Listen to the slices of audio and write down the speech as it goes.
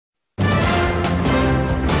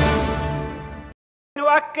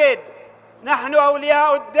نؤكد نحن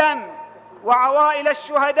أولياء الدم وعوائل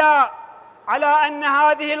الشهداء على أن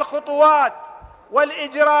هذه الخطوات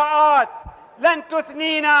والإجراءات لن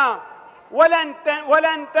تثنينا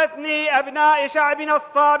ولن تثني أبناء شعبنا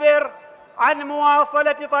الصابر عن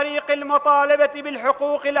مواصلة طريق المطالبة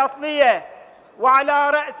بالحقوق الأصلية، وعلى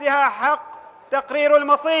رأسها حق تقرير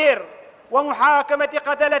المصير ومحاكمة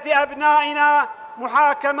قتلة أبنائنا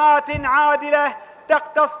محاكمات عادلة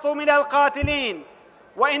تقتص من القاتلين.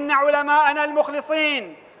 وإن علماءنا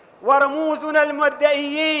المخلصين ورموزنا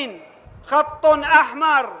المبدئيين خط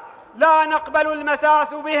أحمر لا نقبل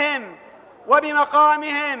المساس بهم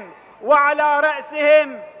وبمقامهم، وعلى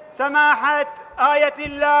رأسهم سماحة آية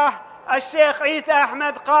الله الشيخ عيسى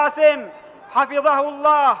أحمد قاسم حفظه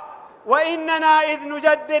الله. وإننا إذ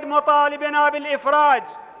نجدد مطالبنا بالإفراج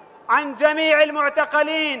عن جميع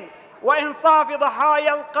المعتقلين وإنصاف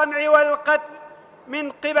ضحايا القمع والقتل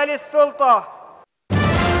من قبل السلطة